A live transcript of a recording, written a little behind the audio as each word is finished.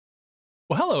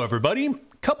Well, hello everybody.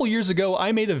 A couple years ago,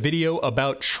 I made a video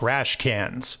about trash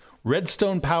cans,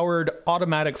 redstone-powered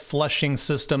automatic flushing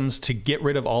systems to get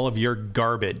rid of all of your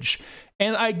garbage.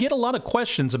 And I get a lot of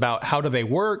questions about how do they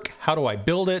work, how do I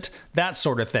build it, that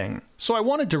sort of thing. So I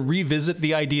wanted to revisit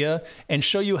the idea and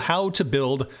show you how to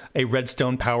build a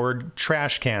redstone-powered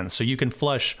trash can so you can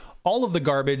flush all of the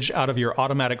garbage out of your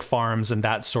automatic farms and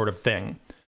that sort of thing.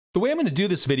 The way I'm going to do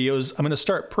this video is I'm going to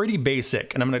start pretty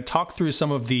basic, and I'm going to talk through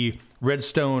some of the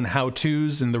redstone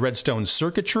how-tos and the redstone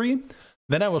circuitry.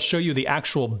 Then I will show you the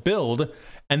actual build,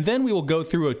 and then we will go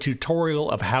through a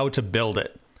tutorial of how to build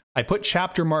it. I put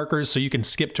chapter markers so you can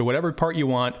skip to whatever part you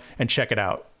want and check it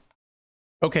out.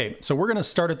 Okay, so we're going to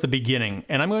start at the beginning,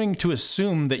 and I'm going to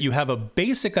assume that you have a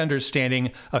basic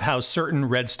understanding of how certain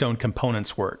redstone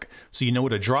components work. So you know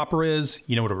what a dropper is,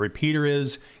 you know what a repeater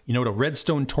is, you know what a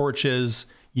redstone torch is,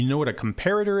 you know what a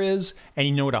comparator is, and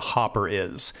you know what a hopper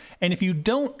is. And if you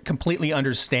don't completely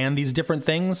understand these different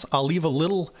things, I'll leave a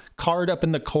little card up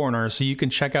in the corner so you can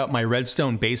check out my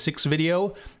Redstone Basics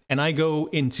video, and I go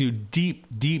into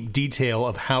deep detail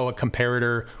of how a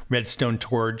comparator, redstone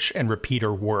torch, and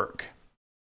repeater work.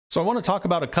 So I want to talk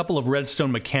about a couple of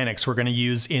redstone mechanics we're going to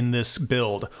use in this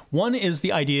build. One is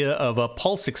the idea of a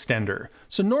pulse extender.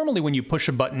 So normally when you push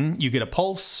a button, you get a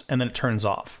pulse and then it turns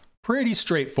off. Pretty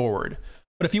straightforward.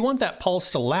 But if you want that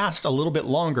pulse to last a little bit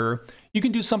longer, you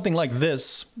can do something like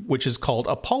this, which is called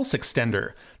a pulse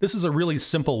extender. This is a really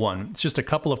simple one. It's just a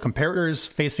couple of comparators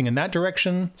facing in that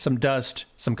direction, some dust,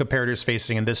 some comparators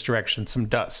facing in this direction, some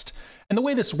dust. And the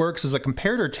way this works is a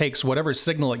comparator takes whatever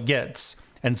signal it gets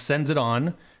and sends it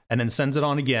on, and then sends it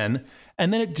on again,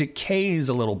 and then it decays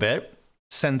a little bit,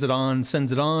 sends it on,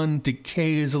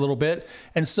 decays a little bit.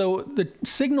 And so the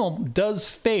signal does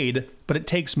fade, but it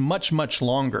takes much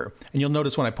longer. And you'll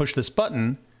notice when I push this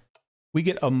button, we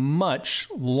get a much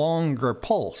longer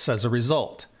pulse as a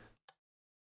result.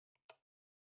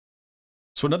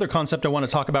 So another concept I want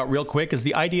to talk about real quick is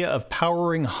the idea of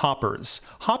powering hoppers.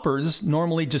 Hoppers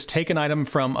normally just take an item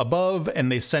from above and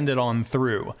they send it on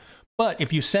through. But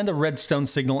if you send a redstone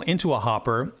signal into a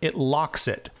hopper, it locks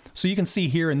it. So you can see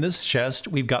here in this chest,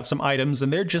 we've got some items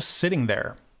and they're just sitting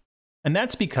there. And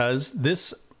that's because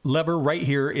this lever right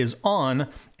here is on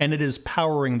and it is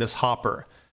powering this hopper.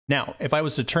 Now, if I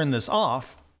was to turn this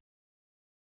off,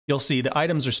 you'll see the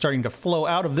items are starting to flow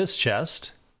out of this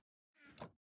chest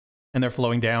and they're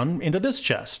flowing down into this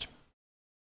chest.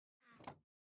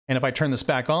 And if I turn this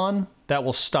back on, that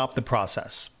will stop the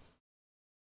process.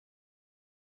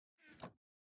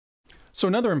 So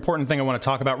another important thing I want to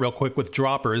talk about real quick with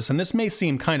droppers, and this may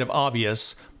seem kind of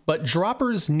obvious, but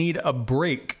droppers need a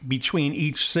break between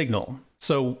each signal.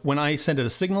 So when I send it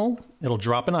a signal, it'll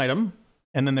drop an item,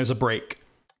 and then there's a break.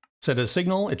 Send it a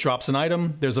signal, it drops an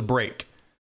item, there's a break.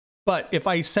 But if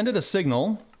I send it a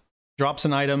signal, drops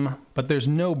an item, but there's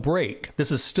no break, this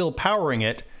is still powering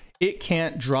it, it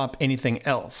can't drop anything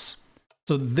else.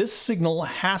 So this signal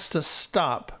has to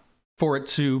stop for it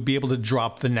to be able to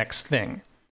drop the next thing.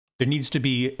 There needs to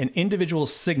be an individual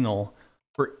signal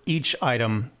for each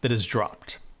item that is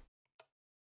dropped.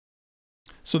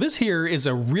 So this here is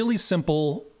a really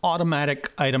simple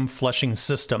automatic item flushing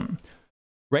system.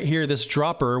 Right here, this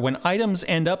dropper, when items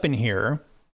end up in here,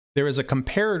 there is a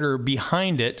comparator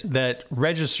behind it that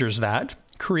registers that,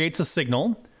 creates a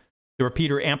signal. The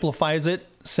repeater amplifies it,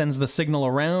 sends the signal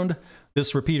around.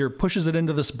 This repeater pushes it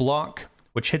into this block,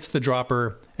 which hits the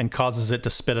dropper and causes it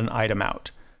to spit an item out.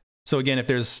 So again, if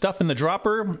there's stuff in the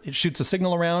dropper, it shoots a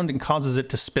signal around and causes it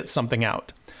to spit something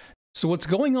out. So what's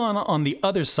going on the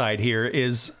other side here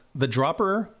is the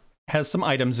dropper has some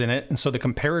items in it, and so the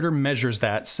comparator measures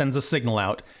that, sends a signal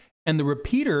out, and the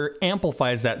repeater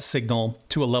amplifies that signal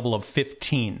to a level of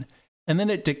 15. And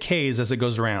then it decays as it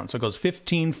goes around. So it goes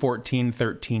 15, 14,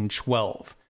 13,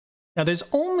 12. Now there's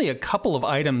only a couple of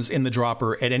items in the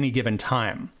dropper at any given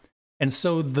time. And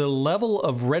so the level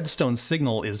of redstone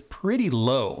signal is pretty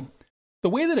low.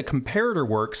 The way that a comparator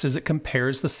works is it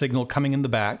compares the signal coming in the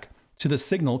back to the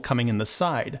signal coming in the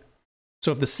side.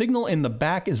 So if the signal in the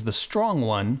back is the strong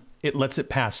one, it lets it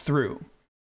pass through.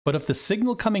 But if the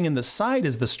signal coming in the side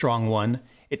is the strong one,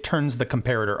 it turns the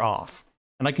comparator off.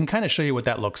 And I can kind of show you what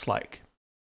that looks like.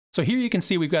 So here you can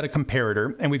see we've got a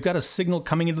comparator and we've got a signal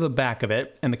coming into the back of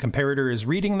it, and the comparator is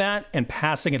reading that and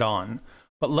passing it on.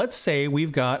 But let's say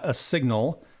we've got a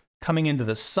signal coming into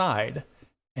the side,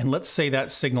 and let's say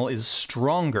that signal is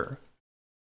stronger.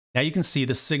 Now you can see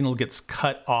the signal gets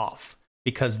cut off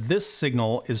because this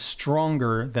signal is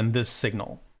stronger than this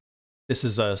signal. This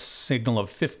is a signal of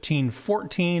 15,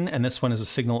 14, and this one is a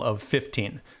signal of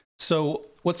 15. So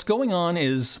what's going on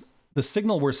is the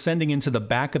signal we're sending into the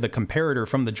back of the comparator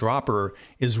from the dropper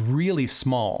is really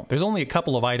small. There's only a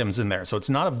couple of items in there, so it's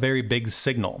not a very big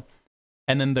signal.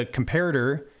 And then the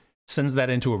comparator sends that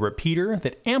into a repeater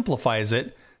that amplifies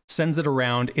it, sends it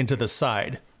around into the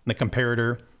side, and the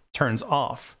comparator turns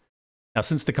off. Now,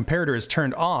 since the comparator is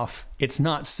turned off, it's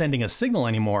not sending a signal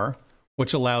anymore,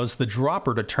 which allows the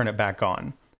dropper to turn it back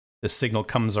on. The signal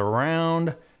comes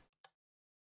around,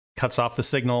 cuts off the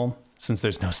signal. Since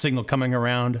there's no signal coming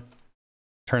around,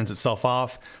 turns itself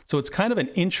off. So it's kind of an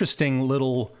interesting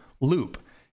little loop.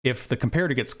 If the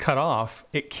comparator gets cut off,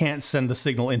 it can't send the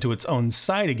signal into its own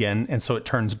side again, and so it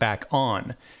turns back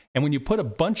on. And when you put a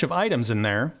bunch of items in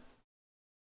there,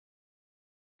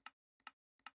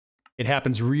 it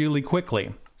happens really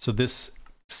quickly. So this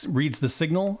reads the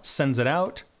signal, sends it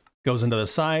out, goes into the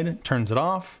side, turns it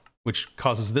off, which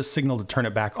causes this signal to turn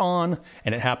it back on,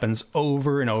 and it happens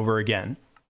over and over again.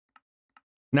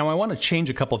 Now I want to change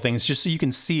a couple things just so you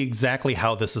can see exactly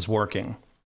how this is working.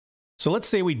 So let's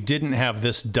say we didn't have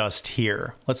this dust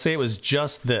here. Let's say it was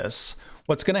just this.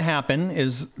 What's going to happen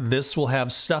is this will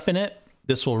have stuff in it.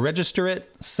 This will register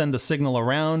it, send the signal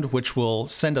around, which will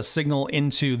send a signal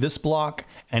into this block,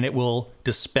 and it will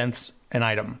dispense an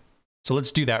item. So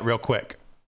let's do that real quick.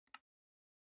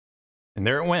 And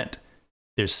there it went.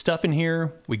 There's stuff in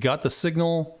here. We got the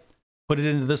signal, put it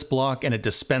into this block, and it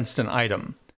dispensed an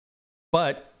item.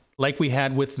 But like we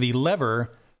had with the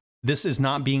lever, this is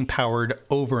not being powered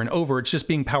over and over. It's just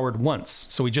being powered once.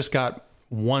 So we just got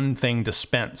one thing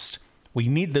dispensed. We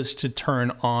need this to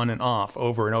turn on and off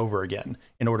over and over again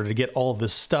in order to get all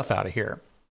this stuff out of here.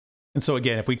 And so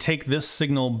again, if we take this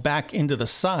signal back into the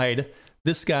side,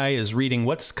 this guy is reading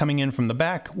what's coming in from the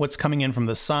back, what's coming in from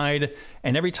the side,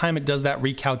 and every time it does that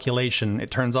recalculation,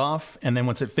 it turns off, and then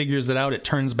once it figures it out, it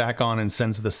turns back on and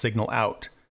sends the signal out.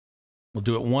 We'll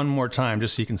do it one more time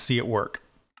just so you can see it work.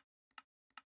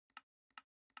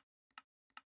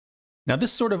 Now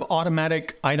this sort of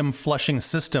automatic item flushing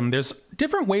system, there's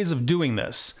different ways of doing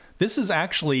this. This is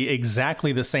actually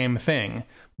exactly the same thing,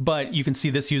 but you can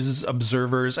see this uses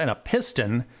observers and a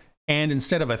piston, and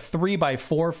instead of a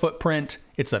 3x4 footprint,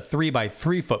 it's a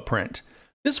 3x3 footprint.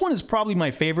 This one is probably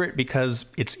my favorite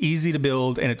because it's easy to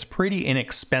build and it's pretty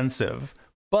inexpensive.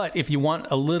 But if you want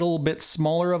a little bit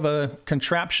smaller of a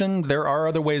contraption, there are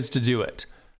other ways to do it.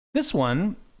 This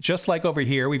one, just like over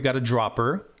here, we've got a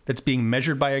dropper that's being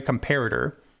measured by a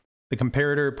comparator. The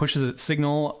comparator pushes its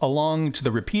signal along to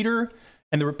the repeater,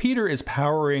 and the repeater is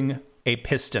powering a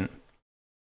piston.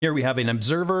 Here we have an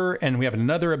observer, and we have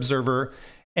another observer,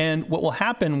 and what will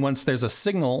happen once there's a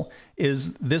signal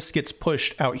is this gets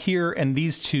pushed out here, and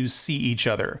these two see each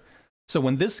other. So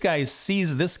when this guy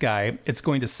sees this guy, it's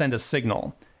going to send a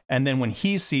signal. And then when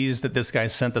he sees that this guy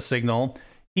sent the signal,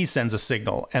 he sends a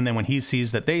signal. And then when he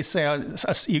sees that they say,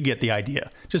 you get the idea.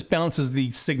 Just bounces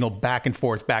the signal back and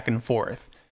forth, back and forth.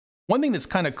 One thing that's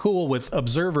kind of cool with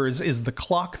observers is the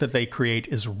clock that they create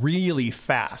is really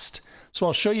fast. So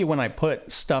I'll show you when I put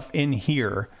stuff in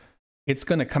here, it's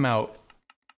going to come out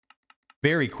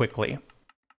very quickly.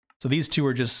 So these two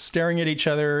are just staring at each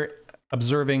other,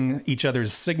 observing each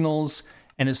other's signals,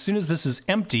 and as soon as this is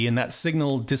empty and that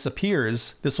signal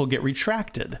disappears, this will get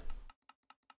retracted.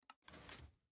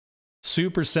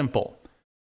 Super simple.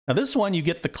 Now this one, you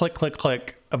get the click, click,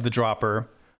 click of the dropper.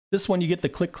 This one, you get the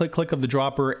click, click, click of the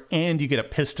dropper, and you get a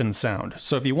piston sound.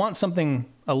 So if you want something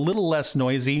a little less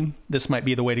noisy, this might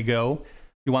be the way to go.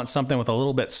 If you want something with a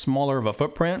little bit smaller of a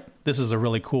footprint, this is a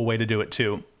really cool way to do it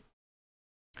too.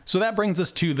 So that brings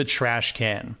us to the trash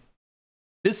can.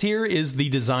 This here is the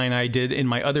design I did in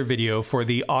my other video for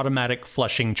the automatic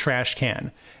flushing trash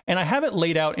can. And I have it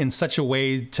laid out in such a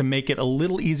way to make it a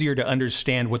little easier to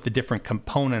understand what the different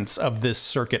components of this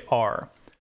circuit are.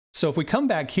 So if we come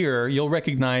back here, you'll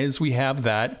recognize we have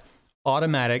that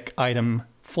automatic item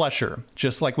flusher,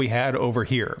 just like we had over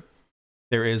here.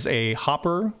 There is a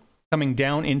hopper coming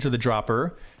down into the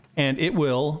dropper, and it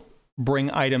will bring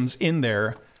items in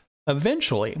there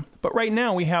eventually. But right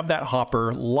now we have that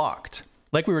hopper locked.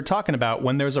 Like we were talking about,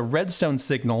 when there's a redstone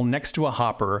signal next to a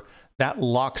hopper, that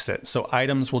locks it. So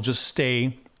items will just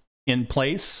stay in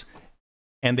place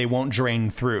and they won't drain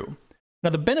through. Now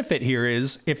the benefit here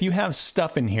is if you have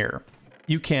stuff in here,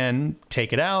 you can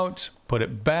take it out, put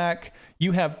it back.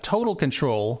 You have total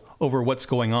control over what's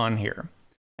going on here.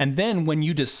 And then when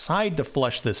you decide to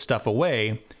flush this stuff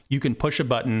away, you can push a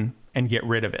button and get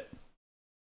rid of it.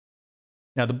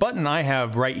 Now the button I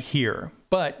have right here,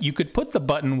 but you could put the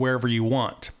button wherever you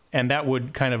want, and that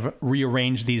would kind of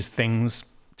rearrange these things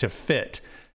to fit.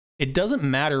 It doesn't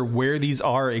matter where these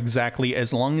are exactly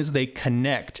as long as they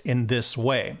connect in this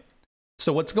way.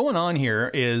 So what's going on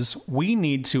here is we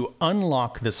need to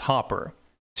unlock this hopper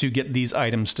to get these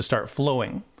items to start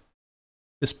flowing.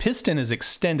 This piston is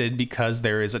extended because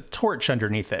there is a torch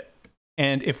underneath it.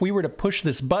 And if we were to push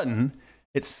this button,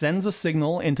 it sends a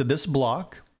signal into this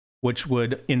block, which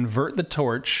would invert the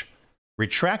torch,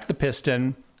 retract the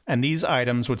piston, and these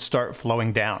items would start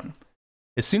flowing down.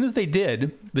 As soon as they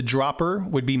did, the dropper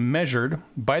would be measured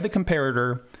by the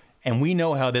comparator, and we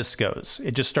know how this goes.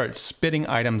 It just starts spitting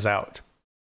items out.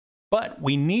 But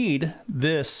we need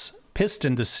this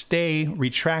piston to stay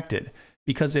retracted,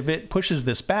 because if it pushes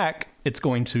this back, it's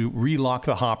going to relock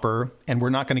the hopper, and we're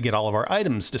not going to get all of our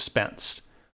items dispensed.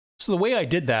 So the way I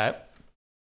did that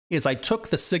is I took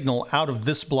the signal out of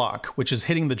this block, which is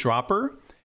hitting the dropper,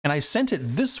 and I sent it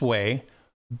this way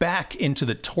back into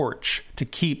the torch to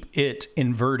keep it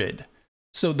inverted.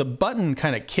 So the button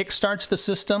kind of kickstarts the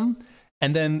system,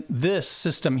 and then this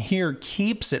system here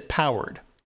keeps it powered.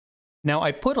 Now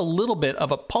I put a little bit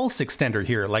of a pulse extender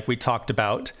here like we talked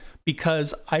about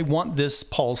because I want this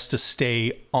pulse to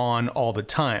stay on all the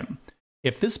time.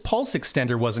 If this pulse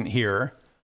extender wasn't here,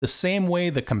 the same way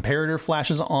the comparator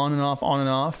flashes on and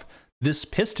off, this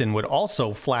piston would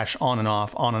also flash on and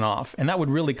off, and that would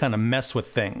really kind of mess with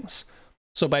things.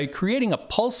 So by creating a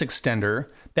pulse extender,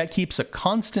 that keeps a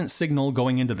constant signal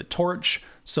going into the torch,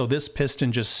 so this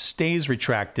piston just stays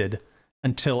retracted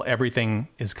until everything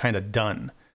is kind of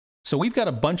done. So we've got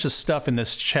a bunch of stuff in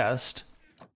this chest.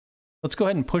 Let's go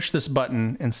ahead and push this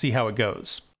button and see how it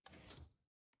goes.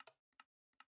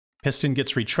 Piston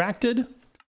gets retracted.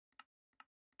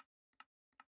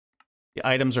 The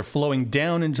items are flowing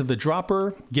down into the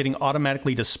dropper, getting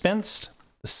automatically dispensed.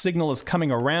 The signal is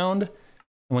coming around. And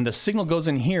when the signal goes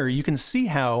in here, you can see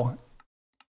how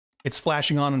it's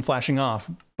flashing on and flashing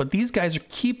off. But these guys are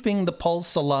keeping the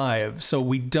pulse alive, so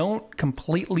we don't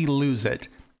completely lose it,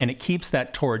 and it keeps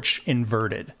that torch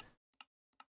inverted.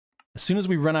 As soon as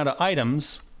we run out of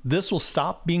items, this will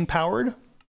stop being powered,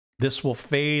 this will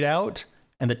fade out,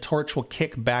 and the torch will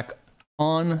kick back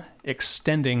on,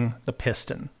 extending the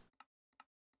piston.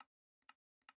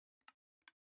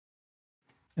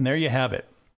 And there you have it.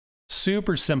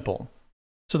 Super simple.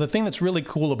 So the thing that's really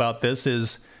cool about this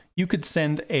is you could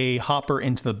send a hopper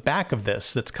into the back of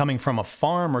this that's coming from a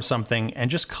farm or something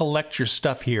and just collect your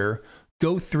stuff here,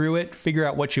 go through it, figure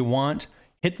out what you want,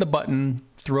 hit the button,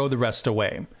 throw the rest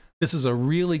away. This is a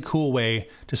really cool way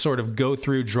to sort of go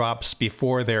through drops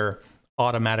before they're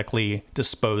automatically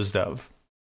disposed of.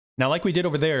 Now, like we did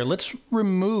over there, let's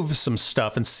remove some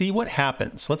stuff and see what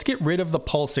happens. Let's get rid of the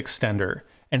pulse extender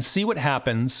and see what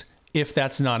happens if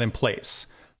that's not in place.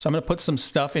 So I'm going to put some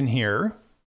stuff in here,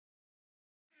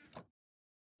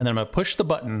 and then I'm going to push the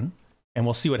button, and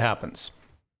we'll see what happens.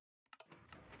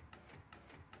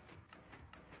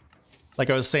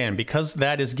 Like I was saying, because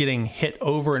that is getting hit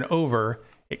over and over,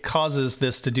 it causes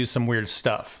this to do some weird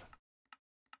stuff.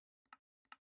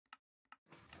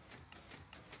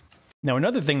 Now,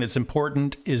 another thing that's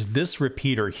important is this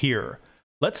repeater here.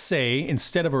 Let's say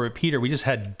instead of a repeater, we just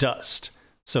had dust.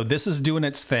 So this is doing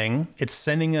its thing. It's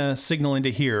sending a signal into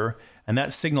here, and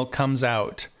that signal comes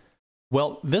out.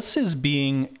 Well, this is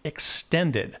being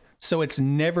extended, so it's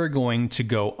never going to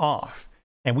go off.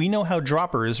 And we know how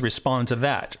droppers respond to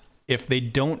that. If they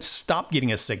don't stop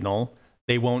getting a signal,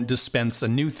 they won't dispense a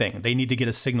new thing. They need to get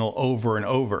a signal over and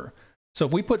over. So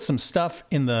if we put some stuff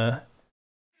in the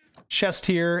chest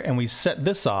here and we set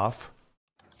this off,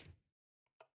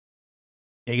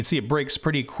 you can see it breaks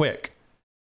pretty quick.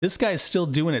 This guy's still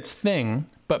doing its thing,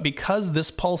 but because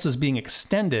this pulse is being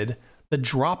extended, the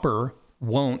dropper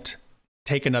won't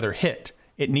take another hit.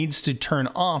 It needs to turn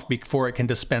off before it can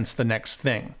dispense the next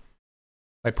thing.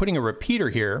 By putting a repeater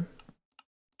here,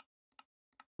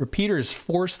 repeaters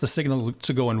force the signal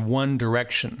to go in one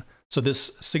direction. So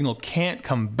this signal can't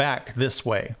come back this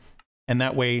way. And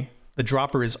that way, the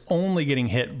dropper is only getting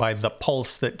hit by the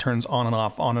pulse that turns on and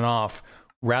off,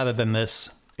 rather than this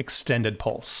extended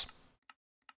pulse.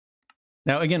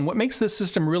 Now, again, what makes this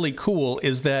system really cool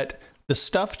is that the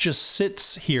stuff just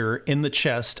sits here in the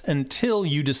chest until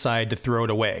you decide to throw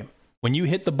it away. When you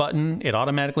hit the button, it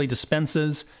automatically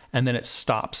dispenses, and then it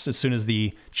stops as soon as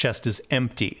the chest is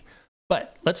empty.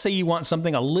 But let's say you want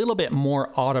something a little bit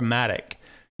more automatic.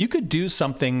 You could do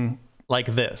something like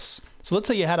this. So let's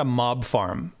say you had a mob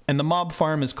farm, and the mob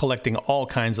farm is collecting all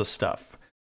kinds of stuff.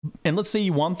 And let's say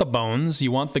you want the bones,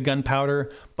 you want the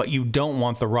gunpowder, but you don't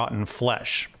want the rotten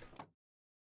flesh.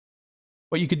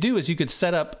 What you could do is you could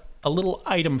set up a little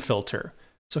item filter.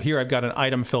 So here I've got an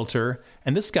item filter,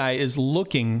 and this guy is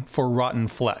looking for rotten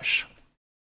flesh.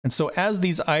 And so as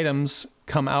these items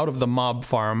come out of the mob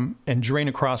farm and drain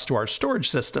across to our storage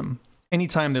system,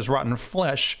 anytime there's rotten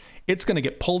flesh, it's going to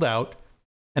get pulled out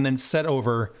and then set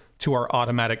over to our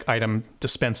automatic item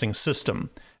dispensing system.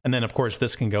 And then, of course,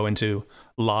 this can go into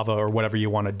lava or whatever you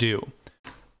want to do.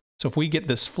 So if we get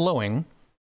this flowing,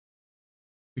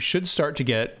 we should start to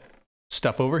get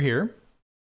stuff over here.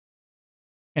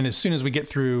 And as soon as we get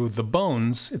through the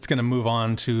bones, it's going to move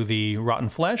on to the rotten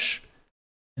flesh,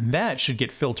 and that should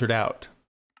get filtered out.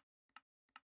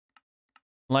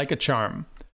 Like a charm.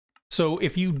 So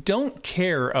if you don't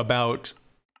care about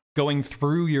going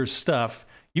through your stuff,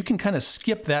 you can kind of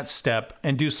skip that step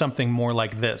and do something more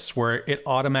like this, where it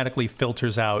automatically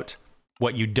filters out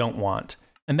what you don't want.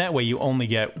 And that way you only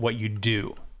get what you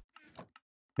do.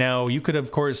 Now, you could,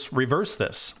 of course, reverse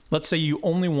this. Let's say you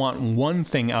only want one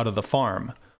thing out of the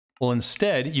farm. Well,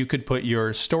 instead, you could put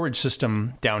your storage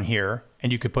system down here,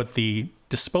 and you could put the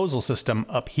disposal system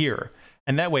up here.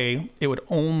 And that way, it would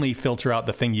only filter out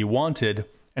the thing you wanted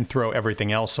and throw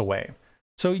everything else away.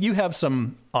 So you have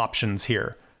some options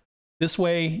here. This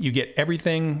way, you get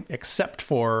everything except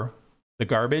for the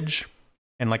garbage.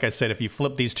 And like I said, if you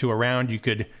flip these two around, you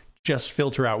could just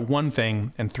filter out one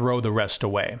thing and throw the rest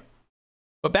away.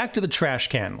 But back to the trash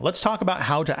can. Let's talk about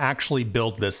how to actually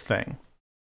build this thing.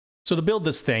 So to build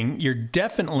this thing, you're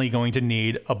definitely going to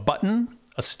need a button,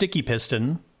 a sticky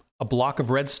piston, a block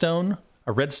of redstone,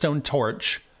 a redstone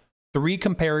torch, 3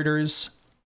 comparators,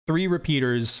 3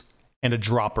 repeaters, and a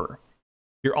dropper.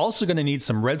 You're also going to need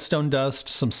some redstone dust,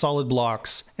 some solid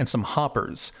blocks, and some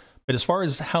hoppers. But as far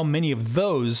as how many of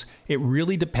those, it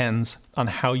really depends on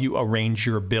how you arrange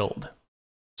your build.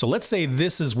 So let's say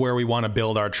this is where we want to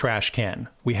build our trash can.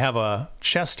 We have a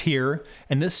chest here,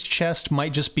 and this chest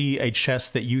might just be a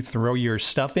chest that you throw your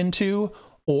stuff into,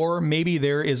 or maybe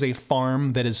there is a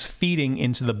farm that is feeding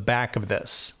into the back of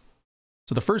this.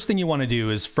 So the first thing you want to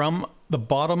do is from the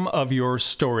bottom of your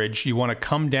storage, you want to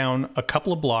come down a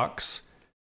couple of blocks.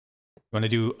 You want to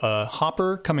do a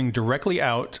hopper coming directly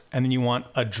out, and then you want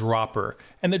a dropper.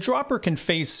 And the dropper can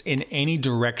face in any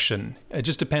direction. It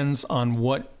just depends on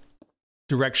what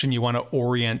direction you want to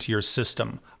orient your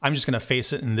system. I'm just going to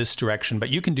face it in this direction, but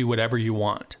you can do whatever you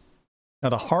want. Now,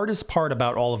 the hardest part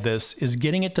about all of this is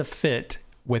getting it to fit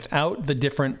without the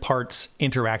different parts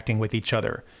interacting with each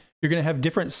other. You're going to have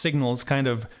different signals kind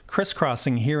of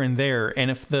crisscrossing here and there,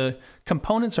 and if the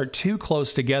components are too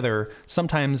close together,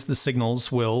 sometimes the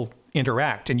signals will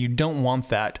interact, and you don't want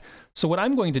that. So what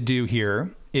I'm going to do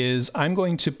here is I'm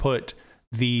going to put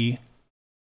the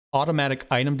automatic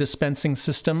item dispensing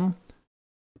system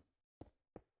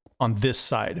on this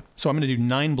side. So I'm going to do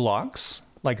 9 blocks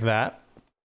like that.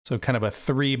 So kind of a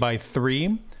 3 by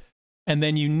 3. And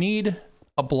then you need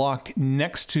a block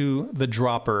next to the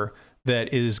dropper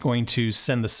that is going to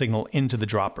send the signal into the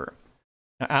dropper.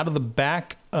 Now, out of the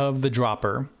back of the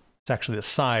dropper, it's actually the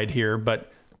side here,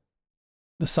 but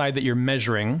the side that you're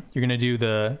measuring, you're going to do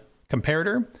the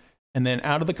comparator, and then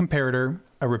out of the comparator,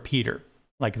 a repeater,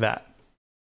 like that.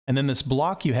 And then this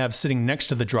block you have sitting next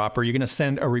to the dropper, you're going to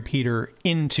send a repeater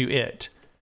into it.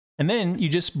 And then you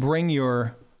just bring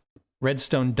your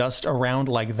redstone dust around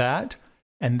like that,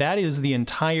 and that is the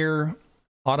entire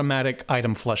automatic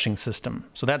item flushing system.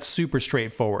 So that's super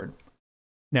straightforward.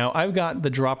 Now I've got the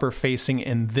dropper facing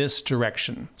in this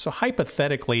direction. So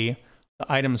hypothetically,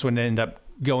 the items would end up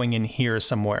going in here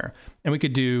somewhere. And we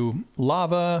could do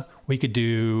lava, we could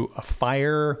do a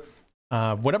fire,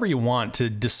 whatever you want to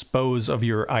dispose of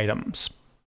your items.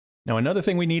 Now another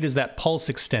thing we need is that pulse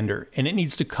extender, and it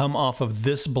needs to come off of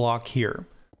this block here.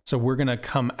 So we're going to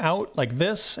come out like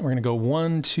this, and we're going to go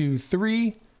 1, 2,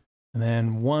 3, and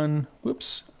then 1,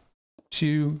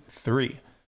 2, 3.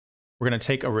 We're going to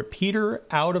take a repeater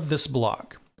out of this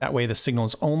block. That way the signal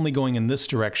is only going in this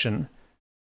direction.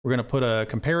 We're going to put a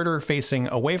comparator facing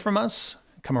away from us,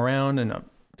 come around, and a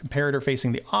comparator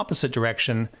facing the opposite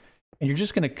direction, and you're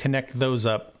just going to connect those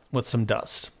up with some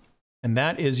dust. And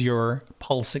that is your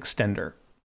pulse extender.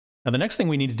 Now the next thing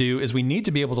we need to do is we need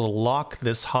to be able to lock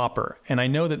this hopper. And I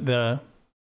know that the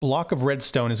block of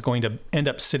redstone is going to end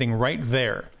up sitting right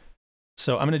there.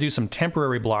 So I'm going to do some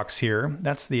temporary blocks here.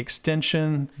 That's the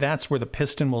extension. That's where the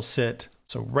piston will sit.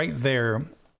 So right there,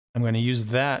 I'm going to use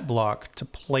that block to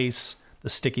place the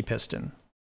sticky piston.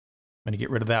 I'm going to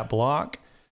get rid of that block.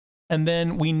 And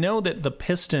then we know that the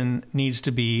piston needs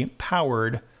to be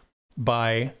powered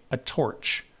by a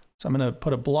torch. So I'm going to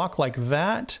put a block like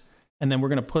that, and then we're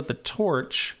going to put the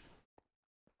torch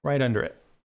right under it.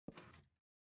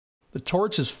 The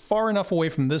torch is far enough away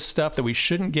from this stuff that we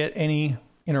shouldn't get any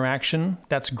interaction.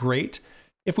 That's great.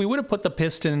 If we would have put the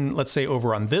piston, let's say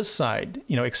over on this side,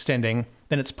 extending,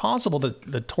 then it's possible that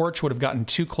the torch would have gotten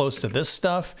too close to this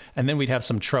stuff, and then we'd have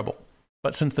some trouble.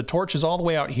 But since the torch is all the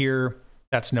way out here,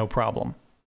 that's no problem.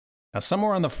 Now,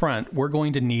 somewhere on the front, we're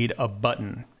going to need a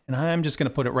button. And I'm just going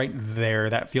to put it right there.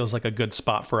 That feels like a good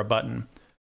spot for a button.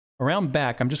 Around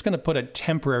back, I'm just going to put a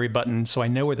temporary button so I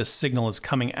know where the signal is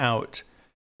coming out.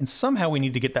 And somehow we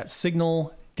need to get that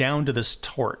signal down to this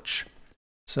torch.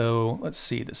 So let's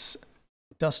see, this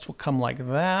dust will come like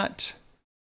that.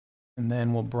 And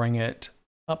then we'll bring it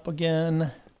up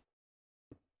again,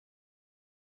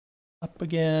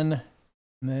 and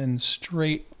then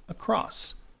straight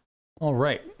across. All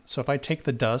right, so if I take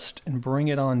the dust and bring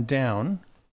it on down,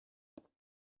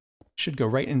 it should go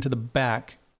right into the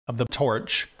back of the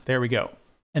torch. There we go.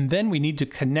 And then we need to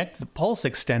connect the pulse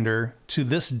extender to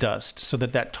this dust so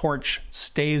that that torch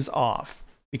stays off.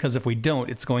 Because if we don't,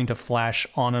 it's going to flash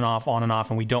on and off,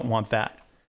 and we don't want that.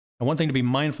 And one thing to be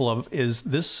mindful of is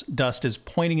this dust is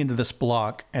pointing into this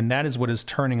block, and that is what is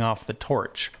turning off the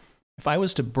torch. If I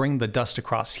was to bring the dust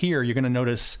across here, you're going to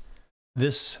notice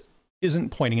this isn't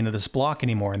pointing into this block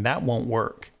anymore, and that won't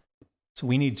work. So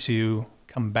we need to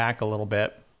come back a little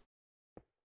bit.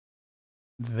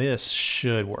 This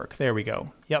should work. There we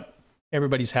go. Yep,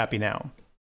 everybody's happy now.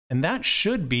 And that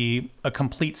should be a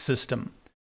complete system.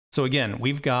 So again,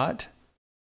 we've got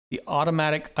the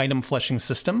automatic item flushing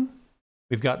system.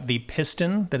 We've got the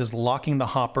piston that is locking the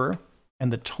hopper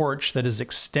and the torch that is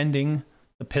extending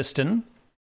the piston.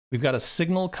 We've got a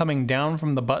signal coming down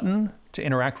from the button to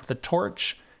interact with the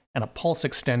torch and a pulse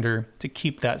extender to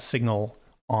keep that signal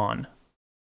on.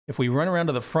 If we run around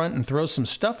to the front and throw some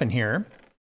stuff in here,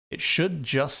 it should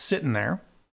just sit in there.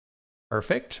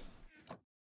 Perfect.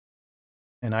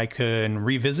 And I can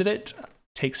revisit it,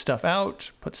 take stuff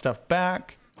out, put stuff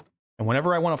back, and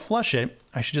whenever I want to flush it,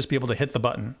 I should just be able to hit the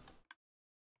button.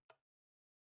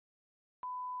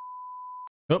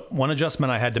 Oh, one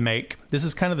adjustment I had to make. This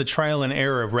is kind of the trial and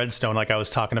error of redstone like I was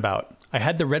talking about. I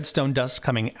had the redstone dust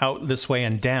coming out this way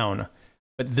and down,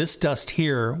 but this dust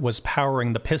here was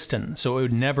powering the piston, so it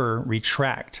would never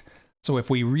retract. So if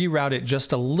we reroute it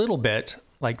just a little bit,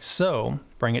 like so,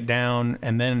 bring it down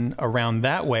and then around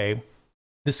that way,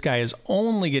 this guy is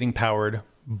only getting powered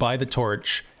by the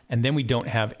torch, and then we don't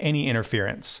have any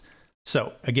interference.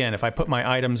 So again, if I put my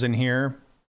items in here,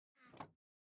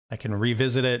 I can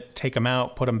revisit it, take them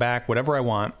out, put them back, whatever I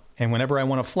want. And whenever I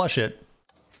want to flush it,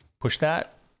 push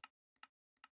that,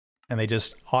 and they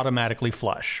just automatically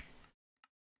flush.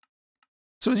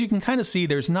 So as you can kind of see,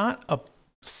 there's not a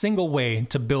single way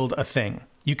to build a thing.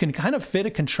 You can kind of fit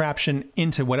a contraption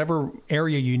into whatever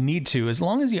area you need to, as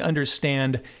long as you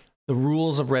understand the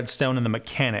rules of redstone and the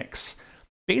mechanics.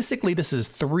 Basically, this is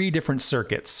 3 different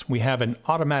circuits. We have an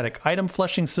automatic item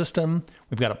flushing system,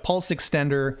 we've got a pulse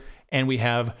extender, and we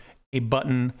have a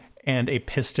button and a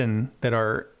piston that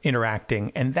are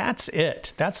interacting. And that's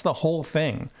it. That's the whole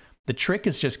thing. The trick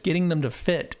is just getting them to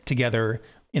fit together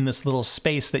in this little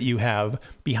space that you have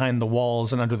behind the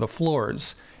walls and under the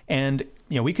floors. And,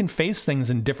 you know, we can face things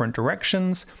in different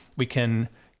directions. We can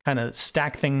kind of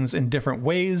stack things in different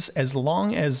ways as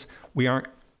long as we aren't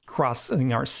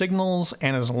crossing our signals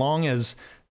and as long as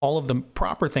all of the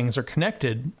proper things are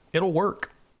connected, it'll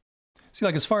work. See,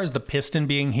 like as far as the piston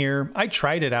being here, I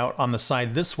tried it out on the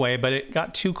side this way, but it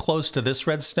got too close to this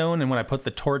redstone, and when I put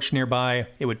the torch nearby,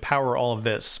 it would power all of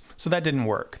this. So that didn't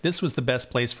work. This was the best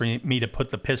place for me to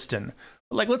put the piston.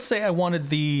 But like, let's say I wanted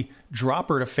the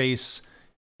dropper to face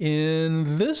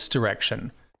in this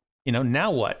direction. You know,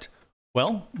 now what?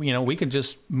 Well, you know, we could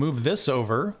just move this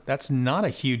over. That's not a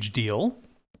huge deal.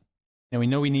 And we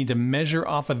know we need to measure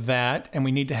off of that, and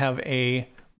we need to have a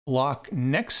block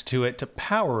next to it to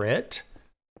power it.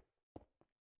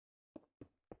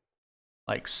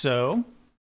 Like so.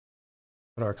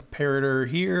 Put our comparator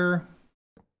here.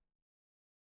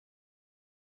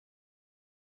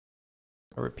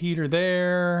 A repeater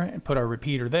there, and put our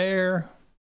repeater there.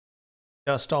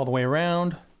 Dust all the way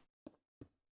around.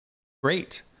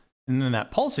 Great. And then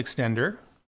that pulse extender.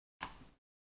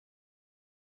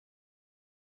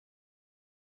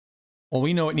 Well,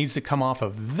 we know it needs to come off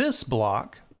of this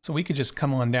block, so we could just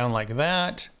come on down like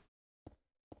that.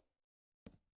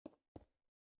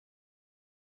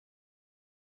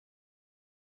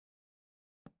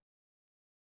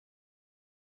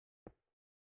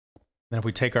 Then if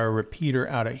we take our repeater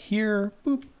out of here,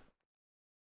 boop.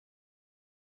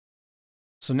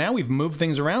 So now we've moved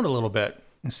things around a little bit.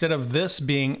 Instead of this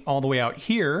being all the way out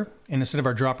here, and instead of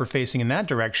our dropper facing in that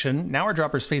direction, now our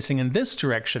dropper's facing in this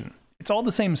direction. It's all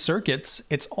the same circuits,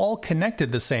 it's all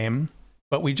connected the same,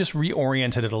 but we just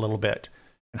reoriented it a little bit.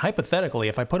 And hypothetically,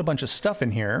 if I put a bunch of stuff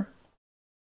in here,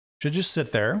 it should just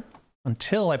sit there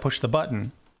until I push the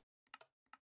button.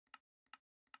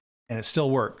 And it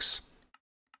still works.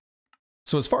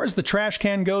 So as far as the trash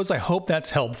can goes, I hope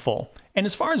that's helpful. And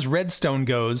as far as Redstone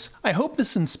goes, I hope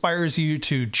this inspires you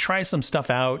to try some stuff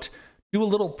out, do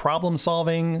a little problem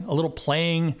solving, a little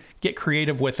playing, get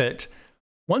creative with it.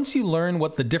 Once you learn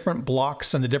what the different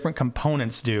blocks and the different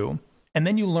components do, and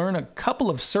then you learn a couple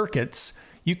of circuits,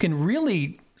 you can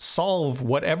really solve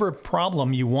whatever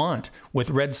problem you want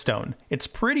with Redstone. It's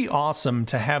pretty awesome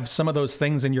to have some of those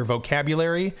things in your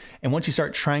vocabulary, and once you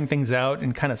start trying things out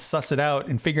and kind of suss it out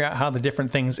and figure out how the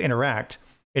different things interact,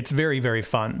 it's very, very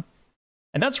fun.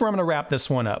 And that's where I'm going to wrap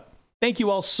this one up. Thank you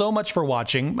all so much for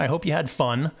watching. I hope you had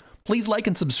fun. Please like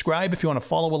and subscribe if you want to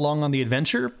follow along on the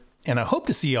adventure, and I hope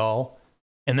to see y'all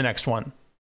in the next one.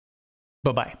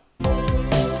 Bye-bye.